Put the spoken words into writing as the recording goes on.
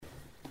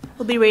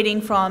We'll be reading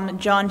from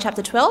John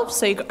chapter 12,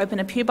 so you can open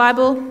a pew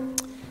Bible.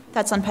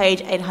 That's on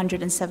page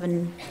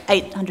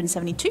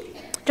 872.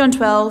 John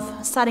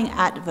 12, starting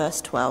at verse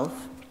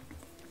 12.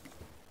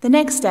 The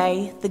next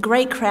day, the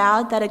great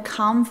crowd that had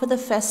come for the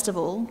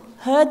festival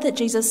heard that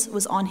Jesus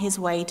was on his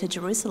way to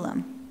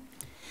Jerusalem.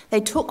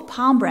 They took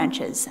palm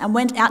branches and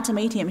went out to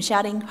meet him,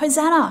 shouting,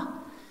 "Hosanna!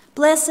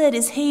 Blessed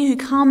is he who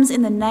comes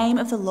in the name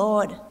of the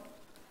Lord.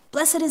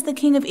 Blessed is the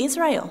King of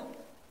Israel."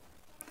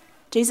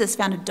 Jesus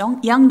found a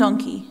young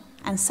donkey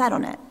and sat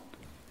on it.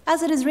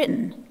 As it is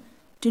written,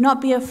 "Do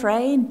not be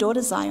afraid,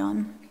 daughter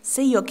Zion.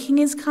 See, your king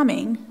is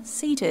coming,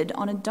 seated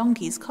on a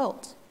donkey's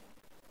colt."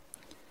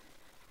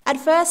 At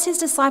first, his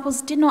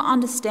disciples did not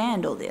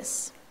understand all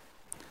this.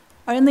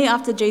 Only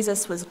after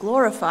Jesus was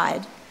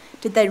glorified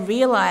did they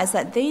realize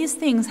that these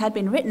things had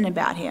been written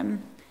about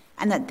him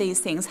and that these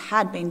things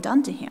had been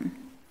done to him.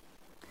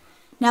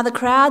 Now the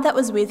crowd that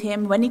was with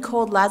him when he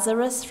called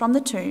Lazarus from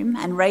the tomb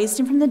and raised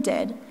him from the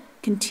dead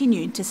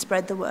continued to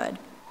spread the word.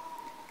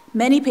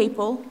 Many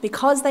people,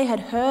 because they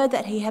had heard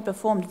that he had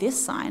performed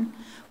this sign,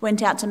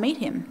 went out to meet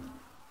him.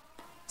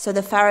 So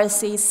the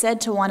Pharisees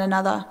said to one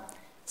another,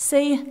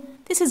 "See,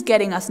 this is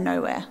getting us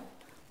nowhere.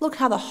 Look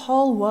how the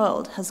whole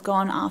world has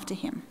gone after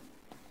him."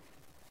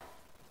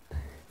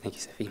 Thank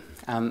you, Sophie.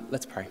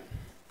 Let's pray.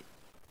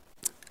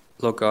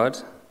 Lord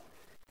God,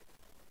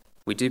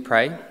 we do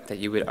pray that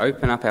you would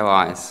open up our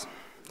eyes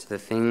to the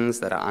things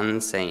that are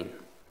unseen.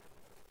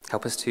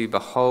 Help us to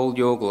behold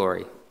your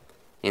glory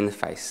in the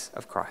face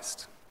of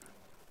Christ.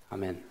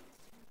 Amen.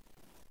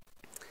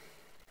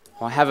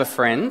 Well, I have a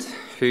friend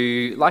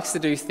who likes to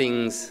do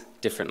things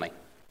differently.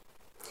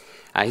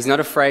 He's not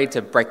afraid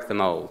to break the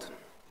mould.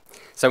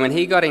 So when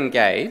he got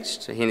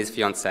engaged, he and his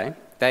fiancée,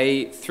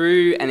 they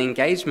threw an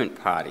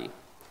engagement party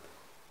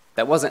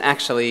that wasn't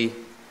actually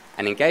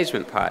an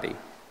engagement party.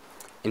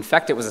 In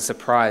fact, it was a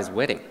surprise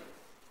wedding.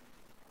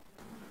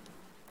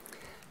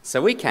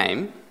 So we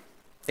came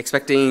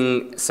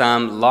expecting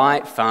some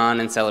light fun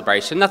and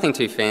celebration, nothing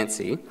too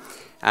fancy.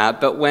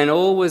 But when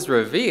all was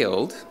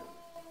revealed,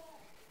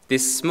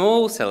 this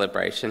small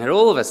celebration had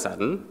all of a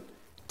sudden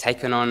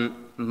taken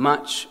on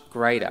much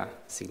greater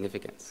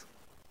significance.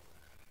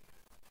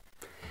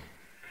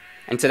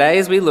 And today,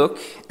 as we look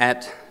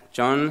at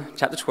John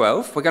chapter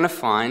 12, we're going to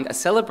find a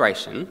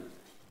celebration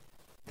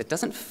that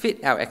doesn't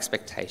fit our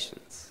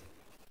expectations,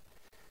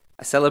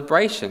 a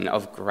celebration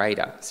of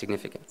greater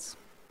significance.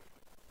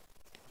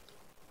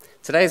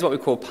 Today is what we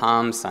call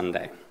Palm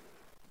Sunday.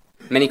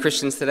 Many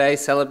Christians today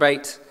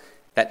celebrate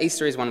that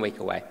Easter is 1 week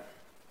away.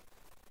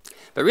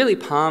 But really,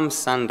 Palm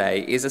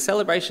Sunday is a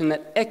celebration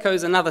that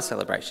echoes another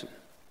celebration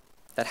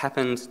that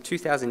happened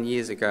 2,000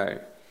 years ago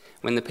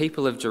when the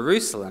people of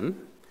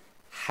Jerusalem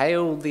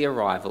hailed the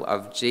arrival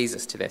of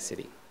Jesus to their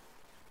city.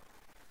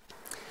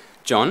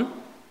 John,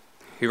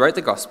 who wrote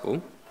the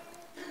Gospel,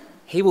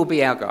 he will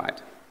be our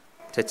guide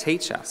to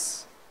teach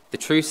us the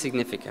true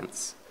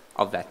significance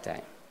of that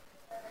day.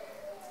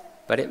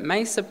 But it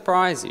may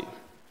surprise you.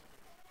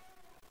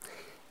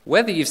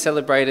 Whether you've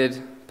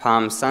celebrated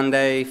Palm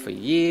Sunday for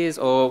years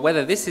or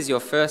whether this is your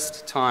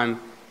first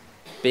time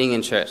being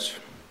in church,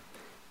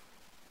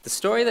 the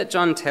story that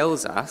John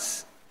tells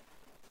us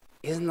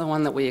isn't the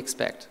one that we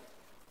expect.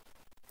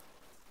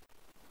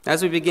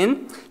 As we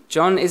begin,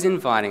 John is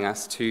inviting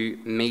us to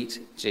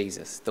meet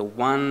Jesus, the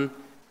one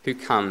who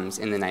comes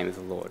in the name of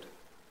the Lord.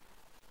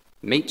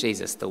 Meet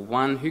Jesus, the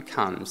one who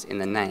comes in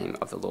the name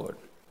of the Lord.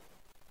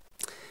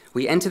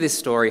 We enter this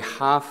story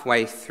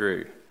halfway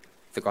through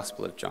the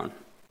Gospel of John,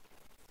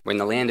 when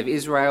the land of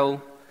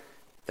Israel,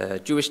 the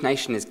Jewish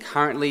nation, is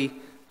currently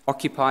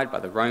occupied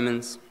by the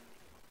Romans.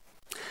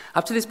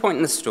 Up to this point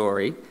in the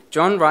story,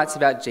 John writes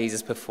about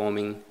Jesus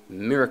performing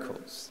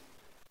miracles.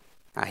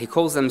 He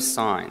calls them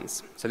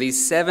signs. So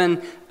these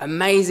 7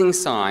 amazing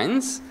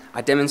signs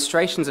are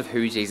demonstrations of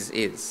who Jesus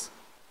is.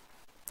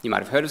 You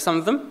might have heard of some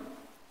of them,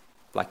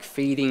 like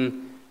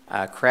feeding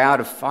a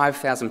crowd of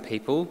 5,000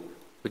 people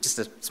with just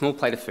a small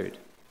plate of food,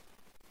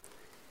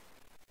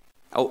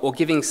 or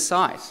giving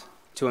sight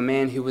to a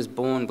man who was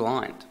born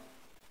blind.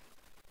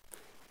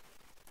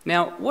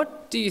 Now,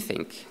 what do you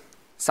think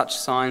such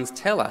signs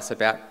tell us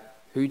about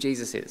who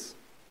Jesus is?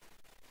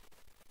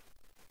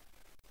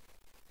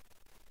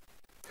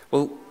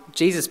 Well,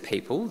 Jesus'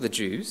 people, the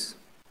Jews,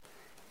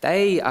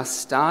 they are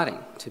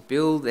starting to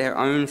build their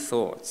own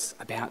thoughts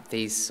about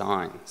these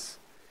signs.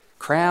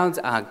 Crowds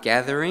are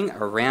gathering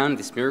around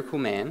this miracle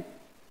man,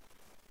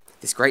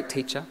 this great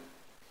teacher,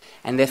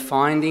 and they're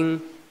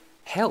finding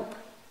help,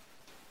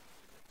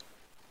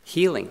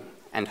 healing,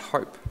 and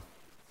hope.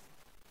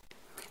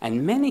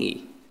 And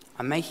many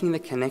are making the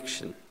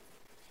connection.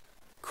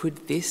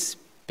 Could this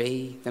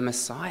be the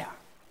Messiah?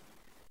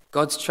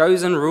 God's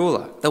chosen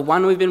ruler, the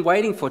one we've been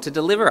waiting for to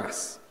deliver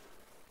us.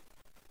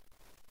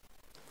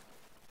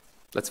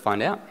 Let's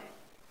find out.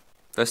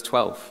 Verse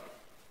 12.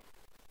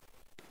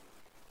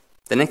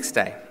 The next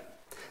day,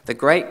 the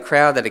great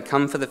crowd that had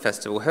come for the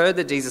festival heard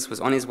that Jesus was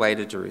on his way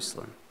to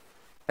Jerusalem.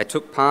 They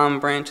took palm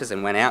branches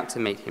and went out to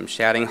meet him,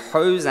 shouting,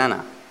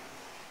 "Hosanna!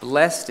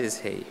 Blessed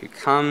is he who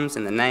comes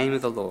in the name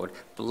of the Lord.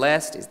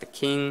 Blessed is the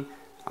King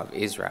of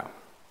Israel.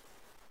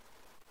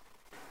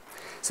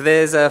 So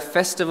there's a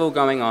festival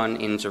going on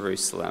in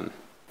Jerusalem.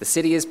 The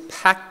city is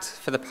packed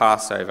for the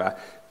Passover,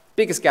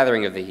 biggest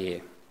gathering of the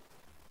year.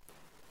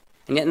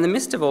 And yet in the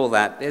midst of all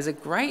that, there's a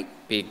great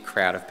big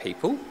crowd of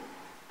people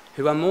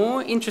who are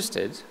more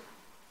interested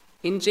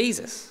in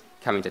Jesus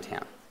coming to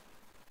town.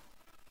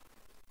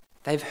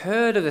 They've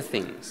heard of the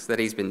things that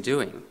he's been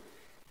doing,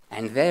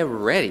 and they're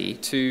ready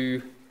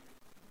to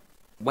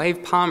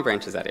wave palm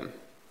branches at him.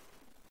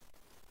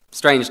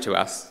 Strange to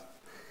us,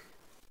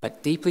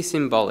 but deeply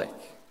symbolic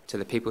to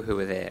the people who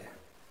were there.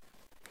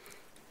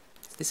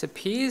 This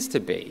appears to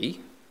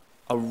be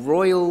a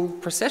royal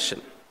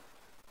procession.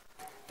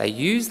 They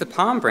use the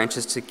palm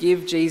branches to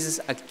give Jesus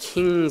a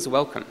king's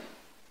welcome.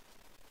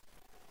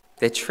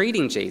 They're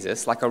treating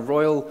Jesus like a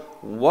royal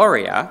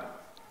warrior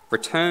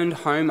returned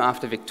home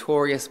after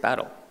victorious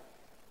battle.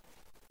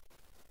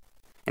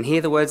 And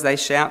hear the words they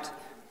shout,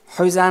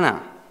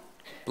 "Hosanna!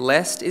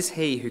 Blessed is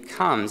he who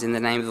comes in the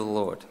name of the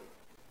Lord."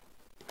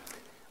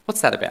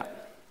 What's that about?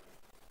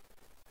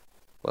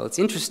 Well, it's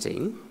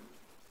interesting.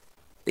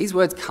 These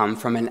words come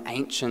from an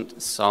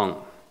ancient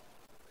song,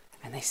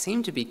 and they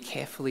seem to be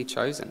carefully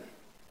chosen.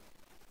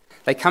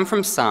 They come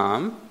from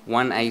Psalm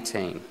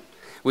 118,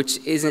 which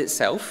is in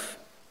itself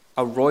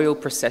a royal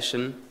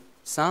procession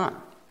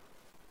psalm.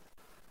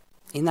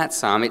 In that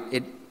psalm,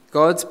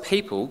 God's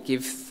people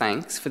give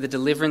thanks for the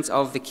deliverance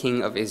of the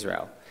King of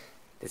Israel.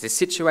 There's a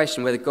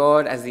situation where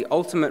God, as the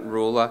ultimate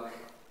ruler,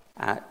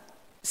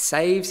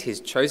 saves his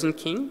chosen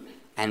king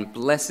and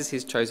blesses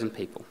his chosen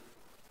people.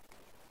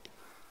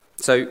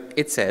 So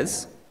it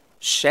says,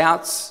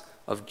 "Shouts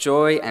of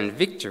joy and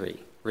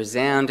victory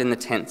resound in the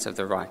tents of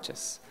the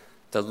righteous.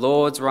 The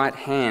Lord's right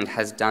hand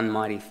has done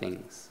mighty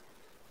things."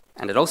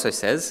 And it also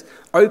says,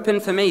 "Open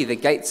for me the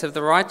gates of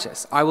the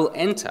righteous. I will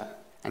enter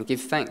and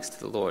give thanks to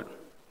the Lord."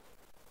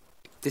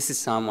 This is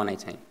Psalm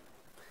 118.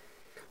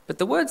 But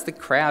the words the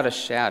crowd are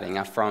shouting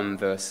are from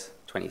verse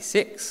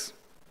 26.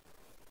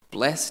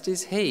 "Blessed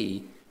is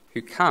he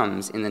who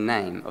comes in the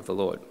name of the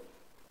Lord."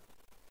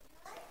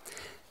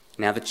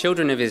 Now the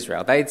children of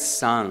Israel, they'd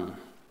sung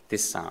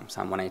this psalm,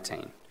 Psalm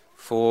 118,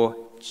 for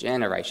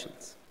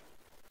generations.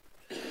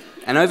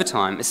 And over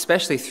time,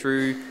 especially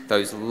through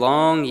those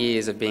long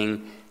years of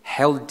being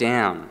held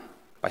down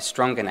by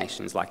stronger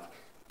nations like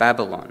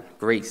Babylon,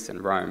 Greece,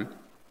 and Rome,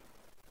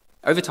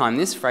 over time,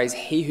 this phrase,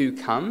 he who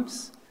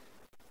comes,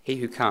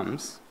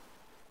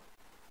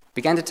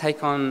 began to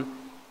take on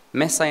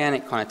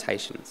messianic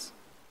connotations.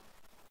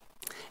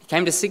 It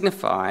came to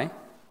signify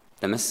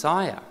the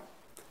Messiah,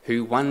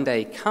 who one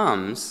day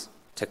comes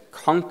to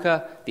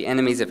conquer the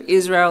enemies of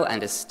Israel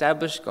and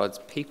establish God's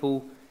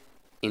people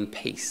in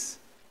peace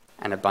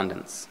and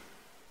abundance.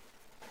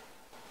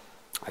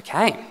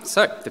 Okay,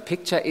 so the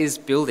picture is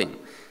building.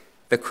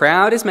 The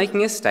crowd is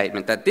making a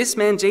statement that this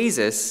man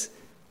Jesus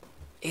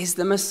is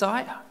the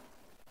Messiah.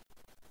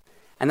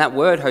 And that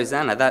word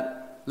Hosanna,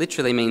 that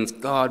literally means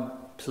God,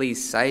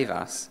 please save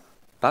us.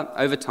 But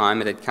over time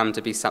it had come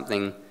to be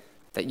something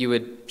that you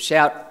would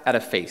shout at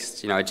a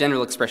feast, a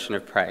general expression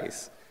of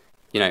praise.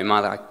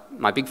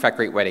 My big fat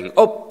Greek wedding,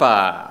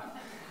 Oppa!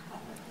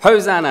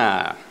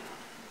 Hosanna!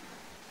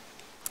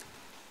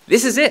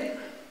 This is it.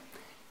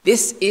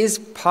 This is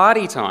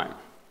party time.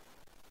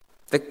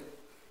 The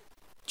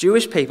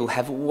Jewish people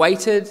have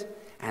waited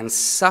and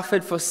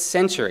suffered for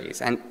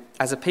centuries, and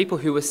as a people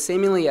who were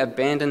seemingly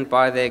abandoned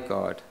by their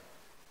God,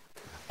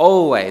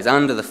 always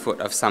under the foot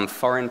of some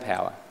foreign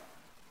power.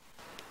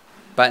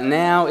 But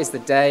now is the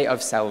day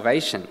of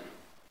salvation.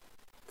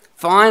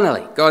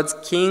 Finally, God's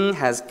King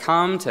has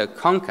come to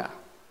conquer.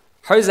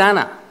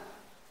 Hosanna!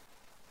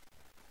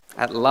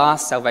 At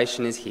last,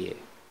 salvation is here.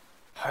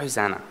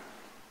 Hosanna!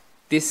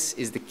 This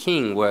is the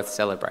King worth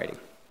celebrating.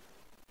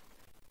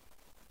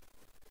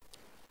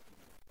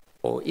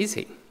 Or is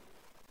he?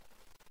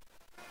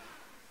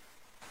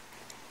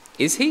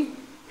 Is he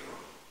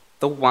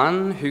the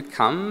one who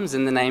comes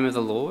in the name of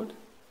the Lord?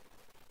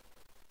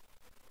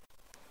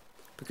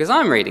 Because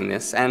I'm reading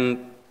this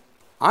and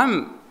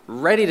I'm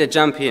ready to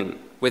jump in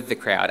with the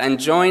crowd and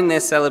join their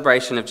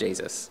celebration of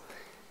Jesus.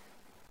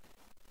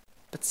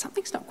 But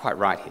something's not quite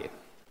right here.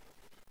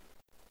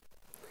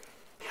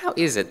 How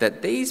is it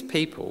that these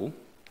people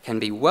can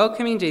be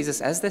welcoming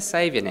Jesus as their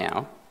Saviour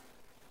now,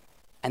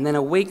 and then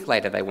a week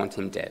later they want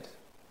him dead?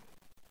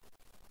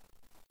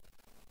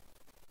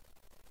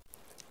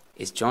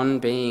 Is John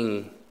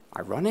being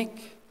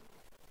ironic?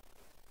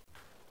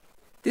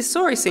 This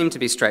story seemed to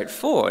be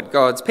straightforward.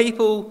 God's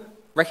people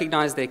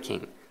recognise their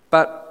king.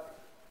 But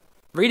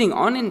reading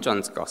on in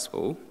John's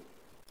Gospel,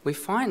 we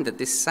find that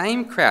this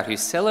same crowd who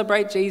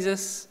celebrate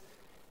Jesus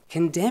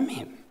condemn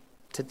him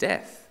to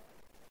death.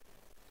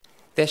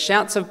 Their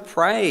shouts of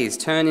praise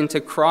turn into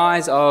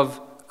cries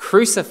of,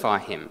 "Crucify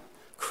him!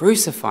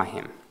 Crucify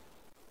him!"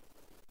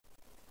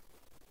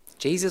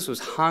 Jesus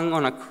was hung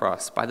on a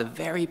cross by the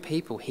very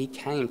people he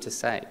came to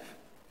save.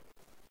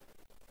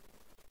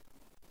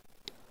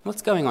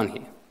 What's going on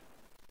here?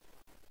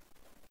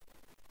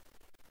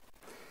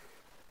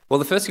 Well,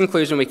 the first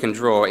conclusion we can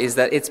draw is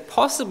that it's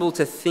possible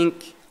to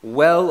think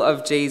well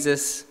of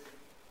Jesus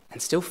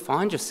and still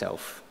find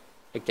yourself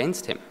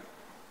against him.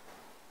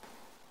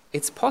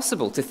 It's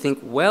possible to think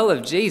well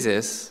of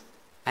Jesus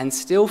and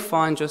still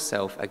find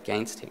yourself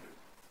against him.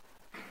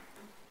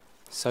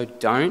 So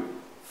don't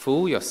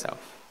fool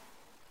yourself.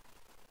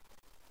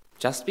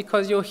 Just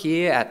because you're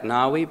here at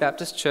Narwee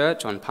Baptist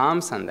Church on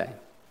Palm Sunday,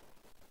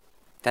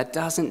 that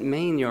doesn't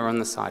mean you're on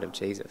the side of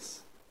Jesus.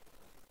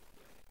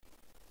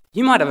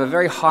 You might have a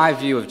very high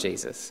view of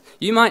Jesus.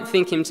 You might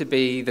think him to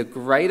be the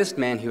greatest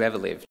man who ever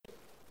lived.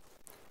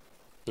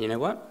 And you know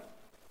what?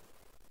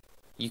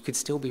 You could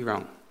still be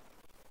wrong.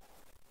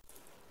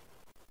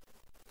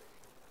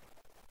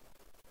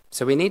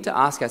 So we need to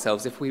ask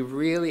ourselves if we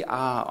really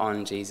are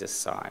on Jesus'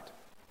 side.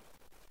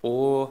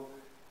 Or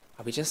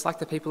are we just like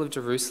the people of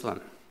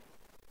Jerusalem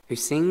who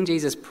sing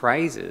Jesus'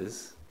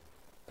 praises,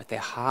 but their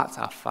hearts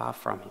are far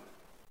from him?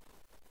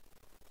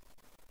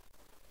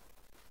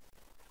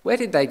 Where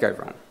did they go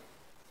wrong?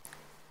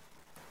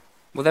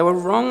 Well, they were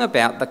wrong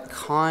about the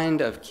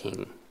kind of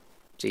king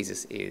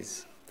Jesus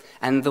is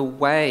and the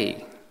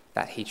way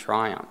that he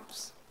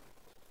triumphs.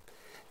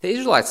 The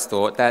Israelites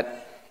thought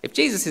that if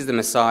Jesus is the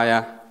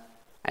Messiah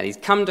and he's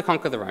come to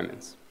conquer the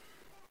Romans,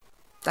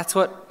 that's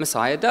what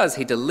Messiah does.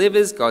 He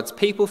delivers God's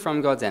people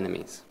from God's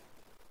enemies.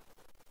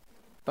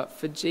 But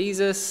for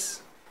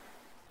Jesus,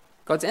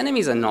 God's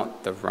enemies are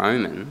not the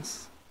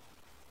Romans,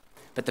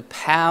 but the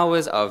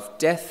powers of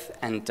death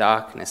and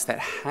darkness that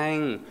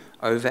hang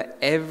over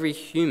every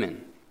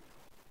human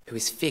who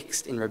is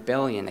fixed in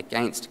rebellion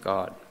against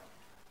God.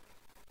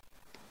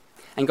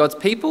 And God's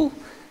people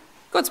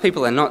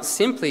are not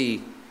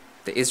simply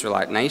the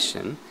Israelite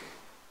nation,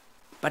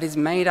 but is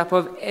made up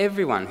of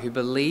everyone who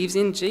believes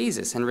in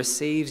Jesus and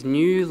receives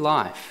new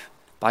life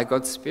by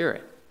God's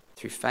Spirit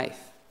through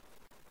faith.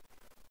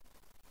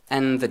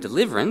 And the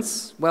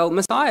deliverance, well,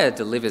 Messiah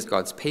delivers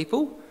God's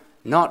people,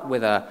 not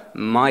with a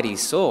mighty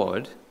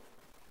sword,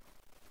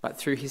 but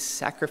through his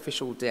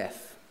sacrificial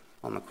death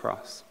on the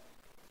cross.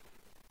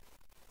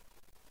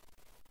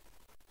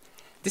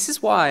 This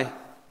is why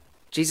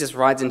Jesus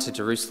rides into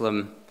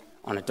Jerusalem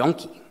on a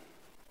donkey.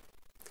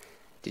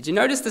 Did you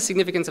notice the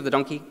significance of the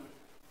donkey?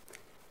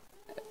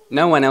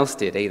 No one else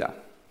did either.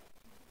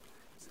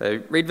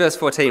 So read verse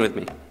 14 with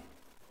me.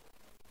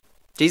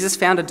 Jesus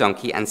found a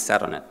donkey and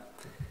sat on it.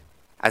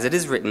 As it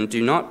is written,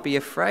 "Do not be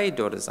afraid,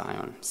 daughter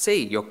Zion.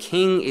 See, your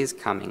king is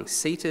coming,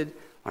 seated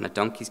on a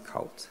donkey's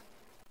colt."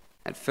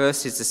 At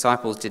first his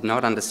disciples did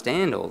not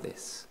understand all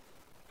this.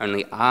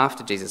 Only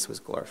after Jesus was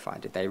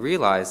glorified did they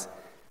realize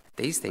that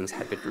these things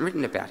had been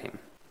written about him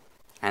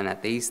and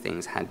that these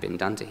things had been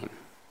done to him.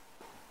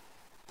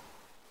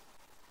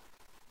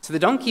 So the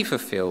donkey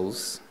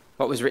fulfills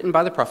what was written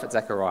by the prophet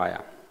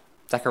Zechariah.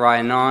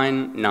 Zechariah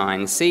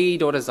 9:9, "See,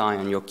 daughter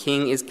Zion, your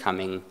king is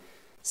coming,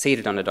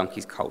 seated on a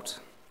donkey's colt."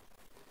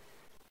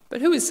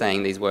 But who is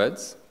saying these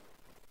words?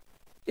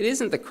 It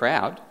isn't the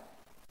crowd,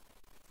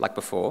 like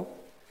before.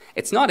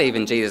 It's not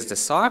even Jesus'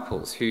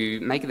 disciples who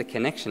make the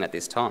connection at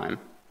this time.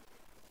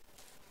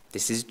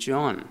 This is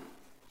John,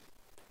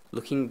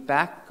 looking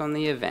back on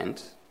the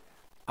event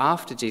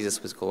after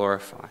Jesus was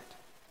glorified.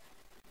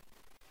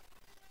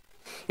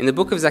 In the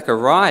book of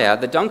Zechariah,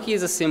 the donkey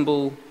is a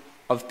symbol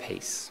of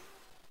peace.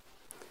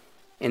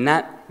 In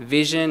that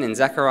vision in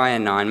Zechariah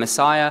 9,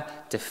 Messiah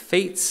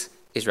defeats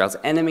Israel's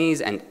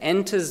enemies and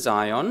enters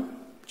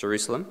Zion,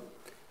 Jerusalem,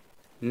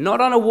 not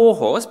on a war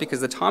horse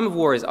because the time of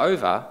war is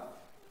over.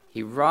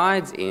 He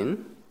rides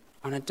in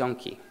on a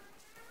donkey.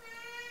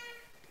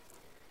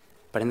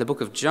 But in the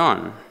book of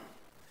John,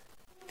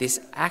 this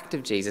act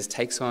of Jesus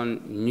takes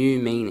on new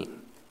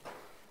meaning.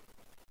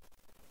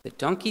 The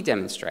donkey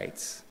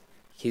demonstrates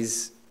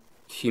his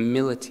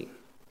humility.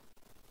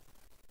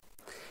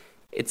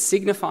 It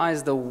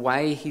signifies the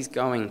way he's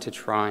going to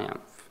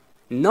triumph,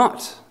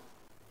 not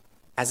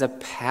as a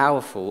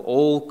powerful,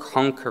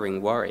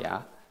 all-conquering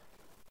warrior,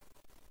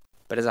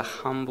 but as a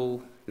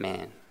humble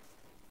man,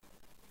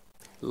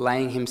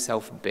 laying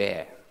himself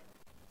bare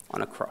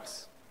on a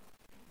cross.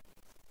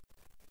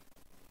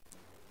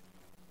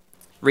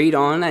 Read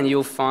on and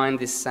you'll find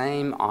this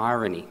same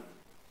irony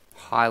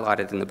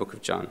highlighted in the book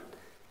of John.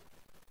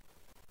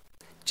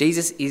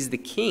 Jesus is the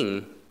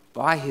king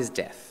by his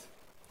death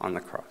on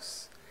the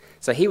cross.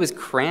 So he was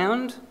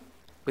crowned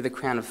with a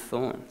crown of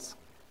thorns.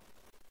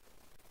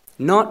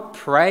 Not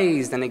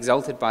praised and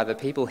exalted by the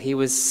people, he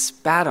was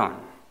spat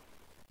on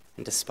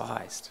and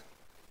despised.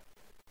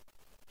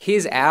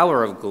 His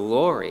hour of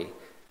glory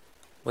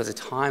was a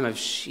time of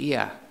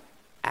sheer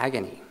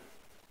agony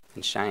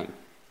and shame.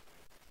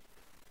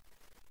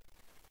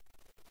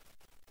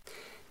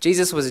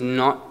 Jesus was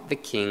not the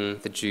king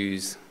the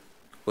Jews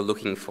were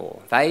looking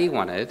for. They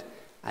wanted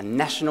a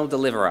national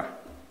deliverer,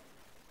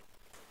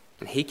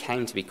 and he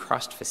came to be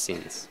crushed for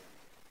sins.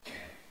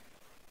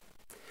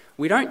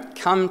 We don't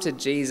come to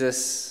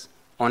Jesus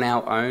on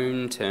our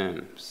own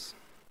terms.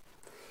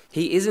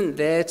 He isn't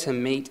there to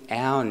meet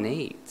our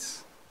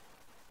needs.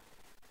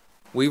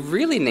 We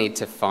really need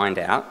to find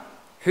out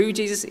who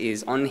Jesus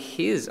is on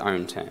his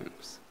own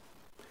terms.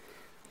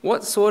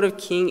 What sort of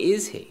king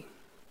is he?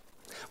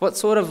 What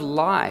sort of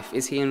life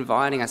is he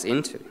inviting us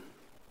into?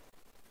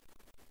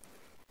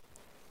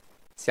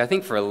 See, I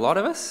think for a lot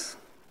of us,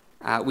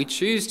 we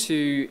choose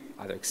to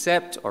either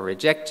accept or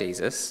reject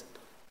Jesus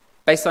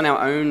based on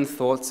our own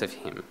thoughts of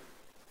him.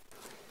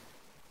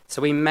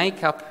 So we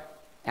make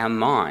up our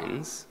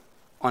minds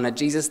on a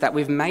Jesus that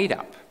we've made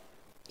up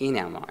in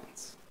our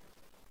minds.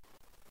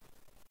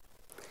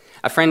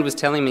 A friend was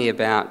telling me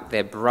about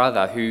their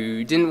brother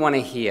who didn't want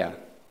to hear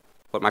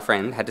what my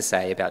friend had to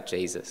say about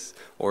Jesus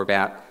or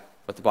about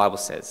what the Bible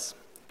says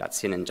about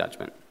sin and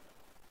judgment.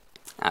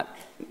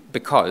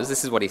 Because,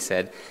 this is what he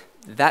said,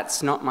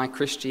 that's not my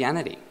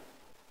Christianity.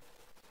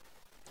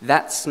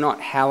 That's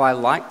not how I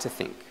like to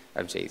think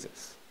of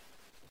Jesus.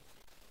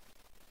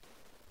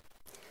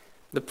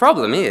 The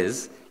problem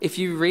is, if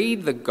you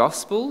read the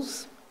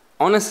Gospels,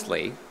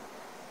 honestly,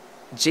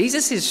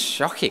 Jesus is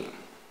shocking.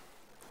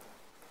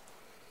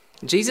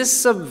 Jesus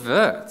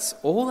subverts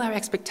all our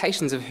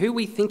expectations of who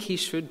we think he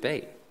should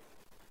be.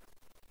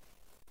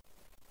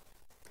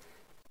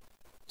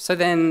 So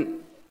then,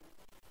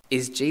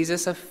 is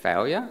Jesus a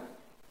failure?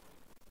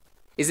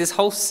 Is this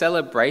whole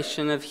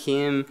celebration of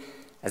him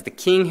as the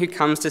king who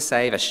comes to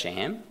save a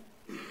sham?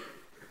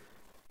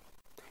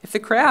 If the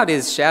crowd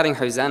is shouting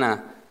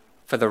Hosanna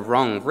for the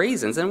wrong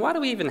reasons, then why do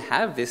we even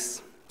have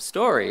this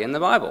story in the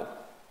Bible?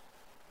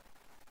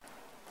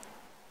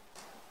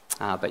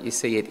 But you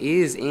see, it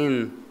is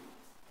in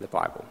the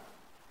Bible.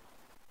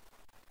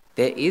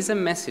 There is a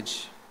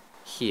message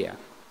here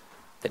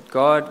that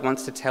God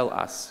wants to tell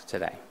us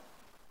today.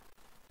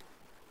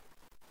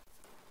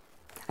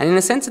 And in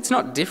a sense, it's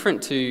not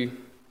different to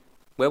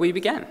where we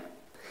began.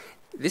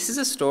 This is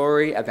a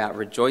story about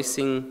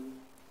rejoicing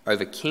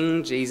over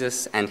King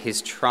Jesus and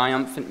his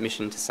triumphant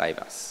mission to save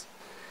us.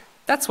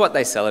 That's what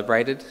they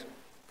celebrated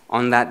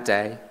on that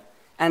day,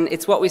 and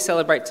it's what we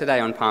celebrate today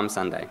on Palm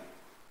Sunday.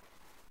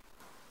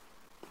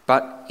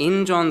 But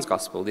in John's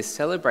Gospel, this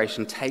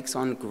celebration takes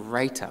on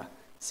greater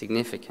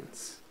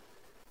significance.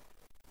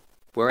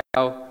 Were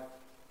our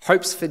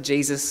hopes for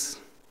Jesus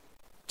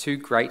too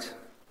great?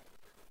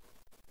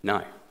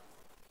 No,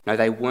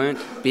 they weren't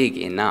big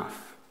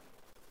enough.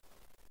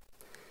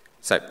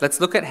 So let's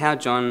look at how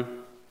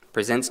John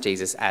presents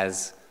Jesus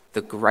as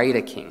the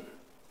greater king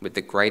with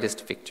the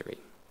greatest victory.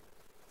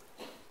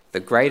 The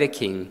greater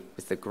king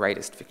with the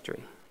greatest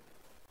victory.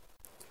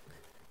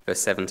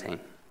 Verse 17.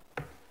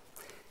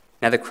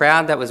 Now the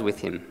crowd that was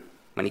with him,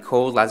 when he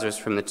called Lazarus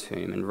from the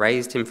tomb and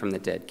raised him from the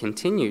dead,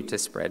 continued to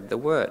spread the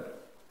word.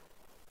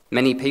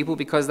 Many people,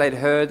 because they'd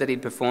heard that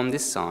he'd performed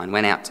this sign,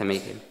 went out to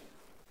meet him.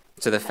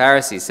 So the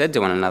Pharisees said to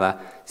one another,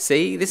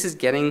 "See, this is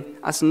getting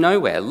us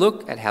nowhere.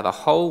 Look at how the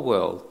whole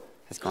world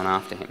has gone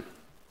after him."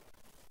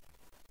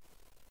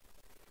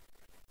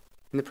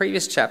 In the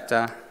previous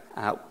chapter,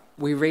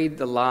 we read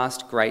the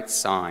last great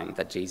sign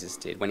that Jesus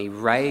did when he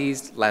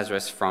raised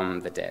Lazarus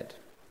from the dead.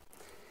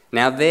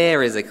 Now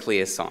there is a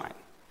clear sign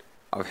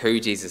of who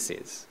Jesus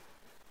is.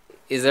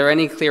 Is there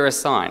any clearer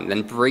sign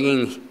than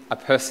bringing a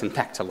person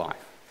back to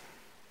life?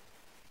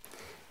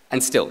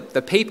 And still,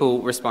 the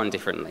people respond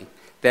differently.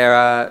 There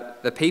are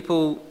the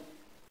people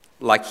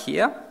like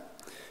here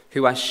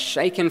who are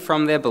shaken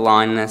from their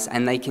blindness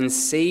and they can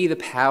see the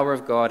power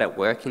of God at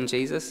work in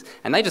Jesus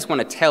and they just want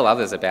to tell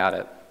others about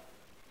it.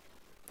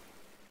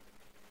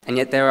 And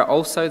yet there are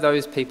also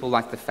those people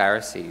like the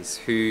Pharisees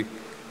who,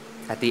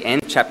 at the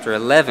end of chapter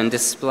 11,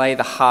 display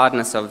the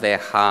hardness of their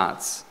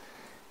hearts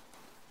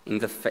in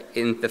the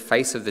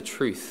face of the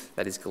truth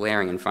that is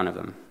glaring in front of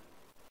them.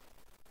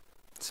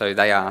 So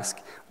they ask,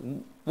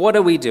 "What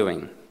are we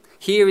doing?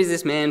 Here is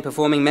this man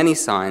performing many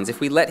signs. If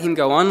we let him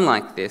go on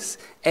like this,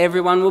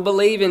 everyone will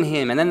believe in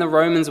him, and then the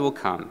Romans will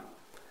come."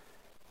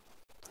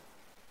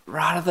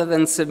 Rather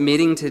than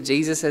submitting to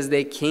Jesus as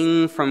their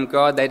king from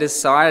God, they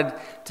decide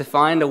to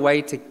find a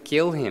way to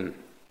kill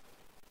him.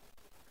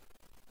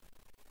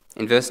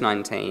 In verse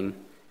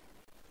 19,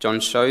 John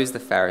shows the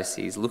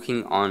Pharisees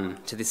looking on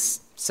to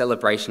this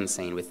celebration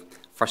scene with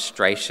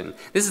frustration.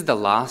 This is the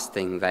last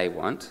thing they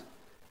want,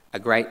 a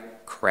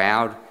great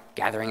crowd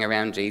gathering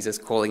around Jesus,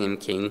 calling him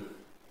king.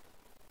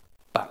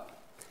 But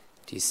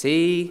do you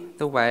see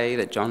the way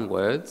that John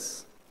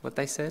words what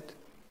they said?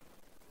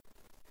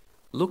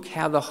 Look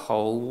how the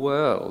whole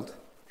world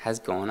has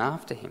gone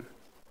after him.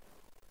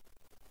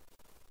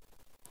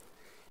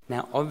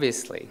 Now,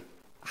 obviously,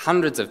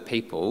 hundreds of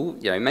people,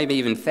 maybe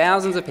even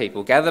thousands of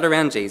people gathered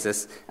around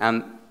Jesus.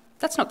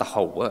 That's not the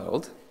whole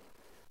world.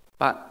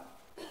 But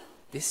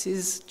this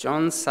is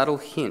John's subtle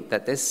hint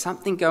that there's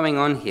something going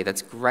on here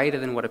that's greater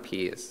than what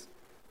appears.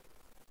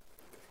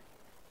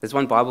 There's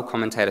one Bible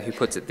commentator who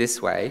puts it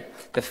this way: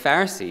 the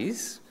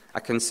Pharisees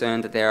are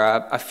concerned that there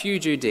are a few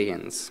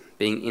Judeans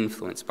being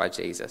influenced by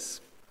Jesus.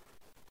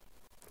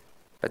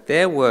 But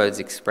their words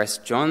express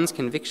John's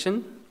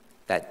conviction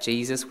that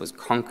Jesus was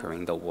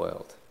conquering the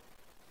world.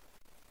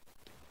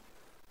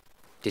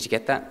 Did you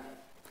get that?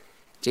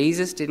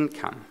 Jesus didn't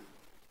come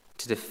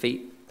to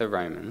defeat the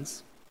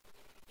Romans.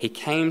 He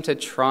came to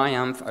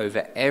triumph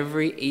over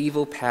every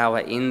evil power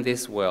in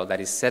this world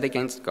that is set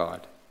against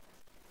God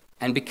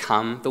and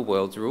become the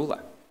world's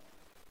ruler.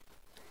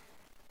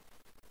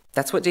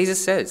 That's what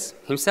Jesus says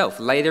himself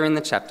later in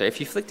the chapter. If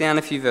you flick down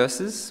a few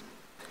verses,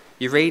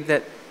 you read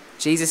that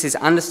Jesus is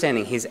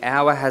understanding his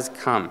hour has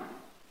come.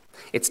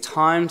 It's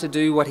time to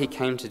do what he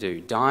came to do,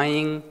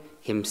 dying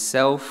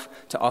himself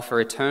to offer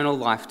eternal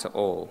life to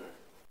all.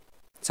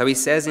 So he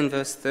says in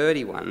verse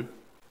 31,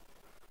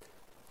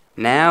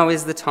 "Now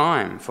is the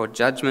time for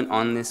judgment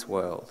on this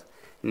world.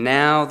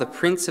 Now the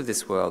prince of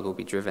this world will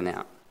be driven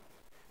out.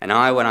 And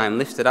I, when I am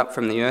lifted up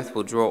from the earth,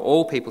 will draw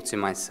all people to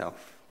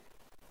myself."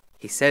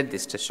 He said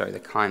this to show the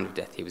kind of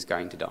death he was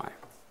going to die.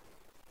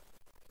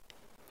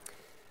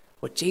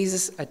 What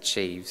Jesus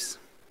achieves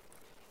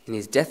in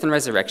his death and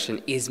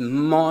resurrection is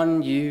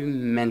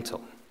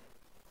monumental.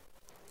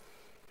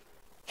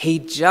 He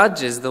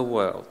judges the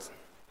world.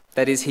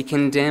 That is, he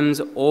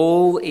condemns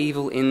all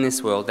evil in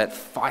this world that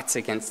fights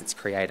against its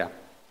creator.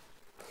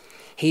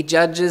 He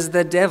judges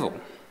the devil,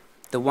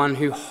 the one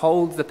who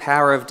holds the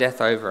power of death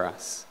over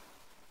us.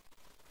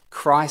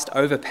 Christ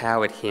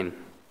overpowered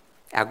him,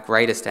 our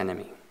greatest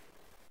enemy.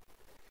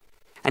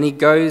 And he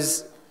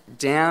goes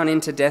down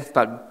into death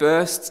but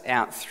bursts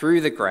out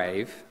through the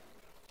grave.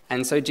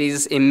 And so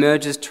Jesus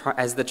emerges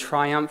as the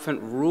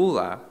triumphant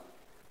ruler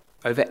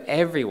over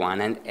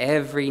everyone and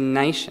every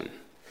nation,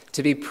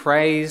 to be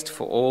praised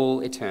for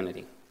all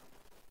eternity.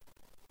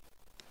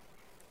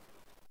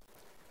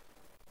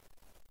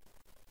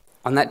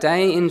 On that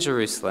day in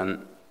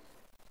Jerusalem,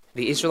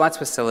 the Israelites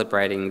were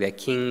celebrating their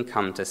king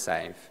come to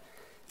save.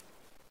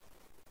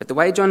 But the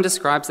way John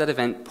describes that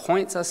event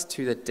points us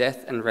to the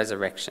death and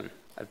resurrection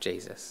of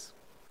Jesus,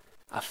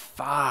 a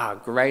far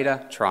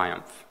greater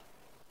triumph.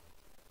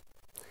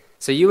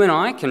 So you and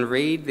I can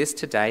read this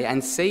today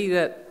and see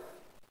that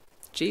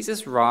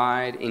Jesus'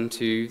 ride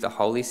into the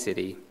holy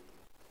city,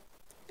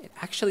 it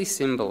actually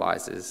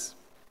symbolizes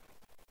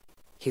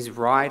his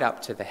ride up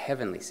to the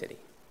heavenly city.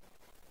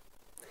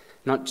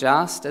 Not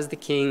just as the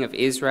king of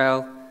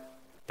Israel,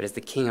 but as the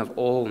king of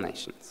all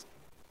nations.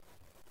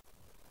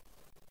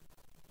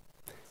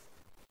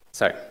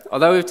 So,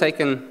 although we've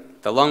taken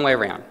the long way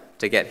round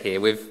to get here,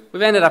 we've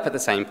ended up at the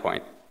same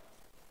point.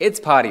 It's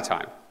party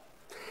time.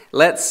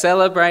 Let's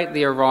celebrate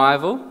the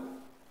arrival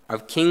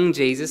of King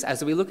Jesus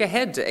as we look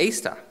ahead to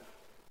Easter.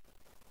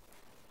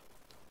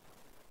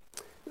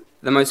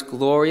 The most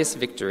glorious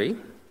victory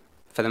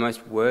for the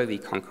most worthy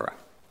conqueror.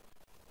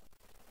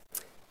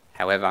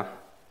 However,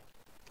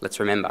 let's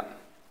remember,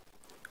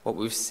 what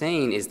we've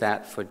seen is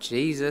that for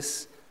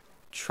Jesus,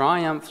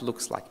 triumph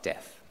looks like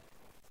death.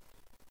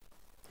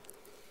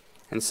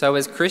 And so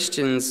as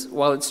Christians,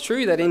 while it's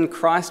true that in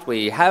Christ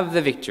we have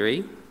the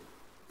victory,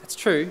 that's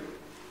true,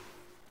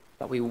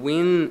 but we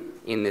win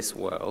in this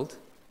world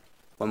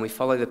when we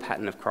follow the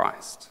pattern of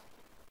Christ.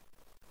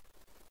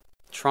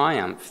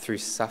 Triumph through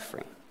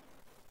suffering.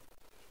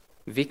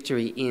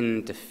 Victory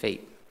in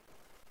defeat.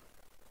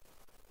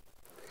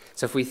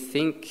 So if we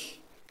think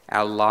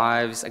our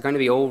lives are going to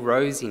be all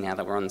rosy now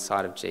that we're on the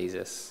side of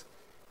Jesus,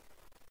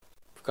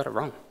 we've got it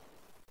wrong.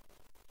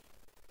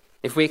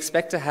 If we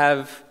expect to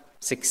have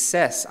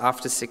success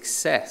after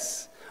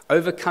success,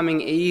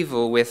 overcoming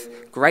evil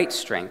with great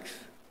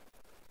strength,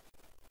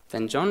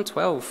 then John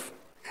 12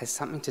 has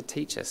something to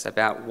teach us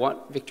about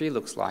what victory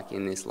looks like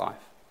in this life.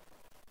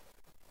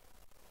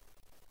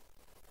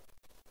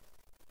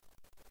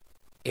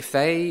 If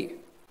they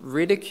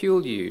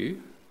ridiculed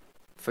you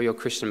for your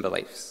Christian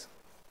beliefs,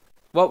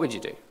 what would you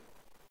do?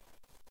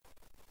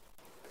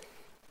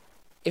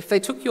 If they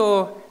took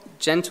your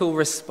gentle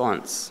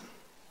response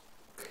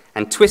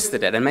and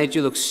twisted it and made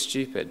you look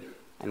stupid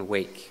and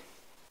weak,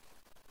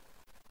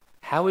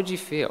 how would you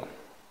feel?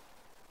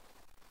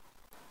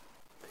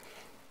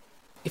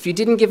 If you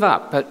didn't give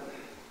up, but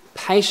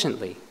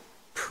patiently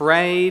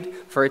prayed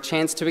for a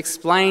chance to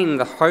explain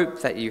the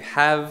hope that you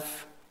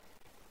have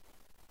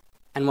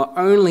and were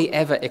only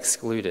ever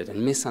excluded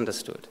and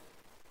misunderstood,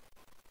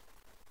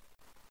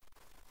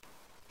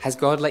 has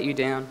God let you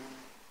down?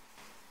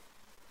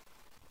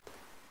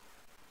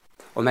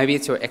 Or maybe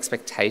it's your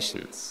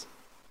expectations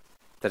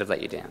that have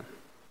let you down.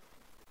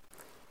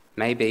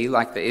 Maybe,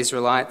 like the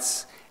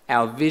Israelites,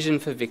 our vision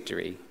for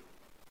victory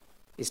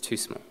is too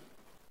small.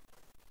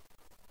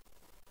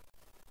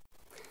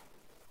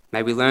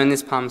 May we learn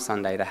this Palm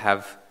Sunday to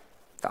have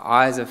the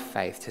eyes of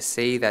faith, to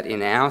see that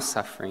in our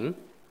suffering,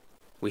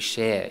 we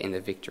share in the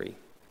victory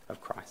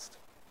of Christ.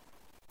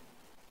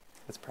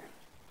 Let's pray.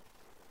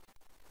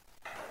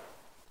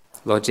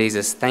 Lord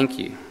Jesus, thank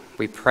you.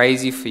 We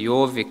praise you for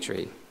your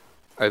victory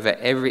over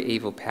every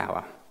evil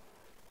power,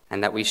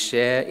 and that we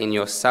share in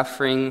your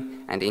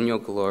suffering and in your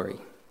glory.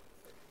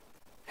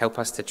 Help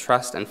us to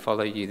trust and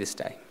follow you this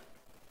day.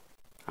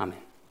 Amen.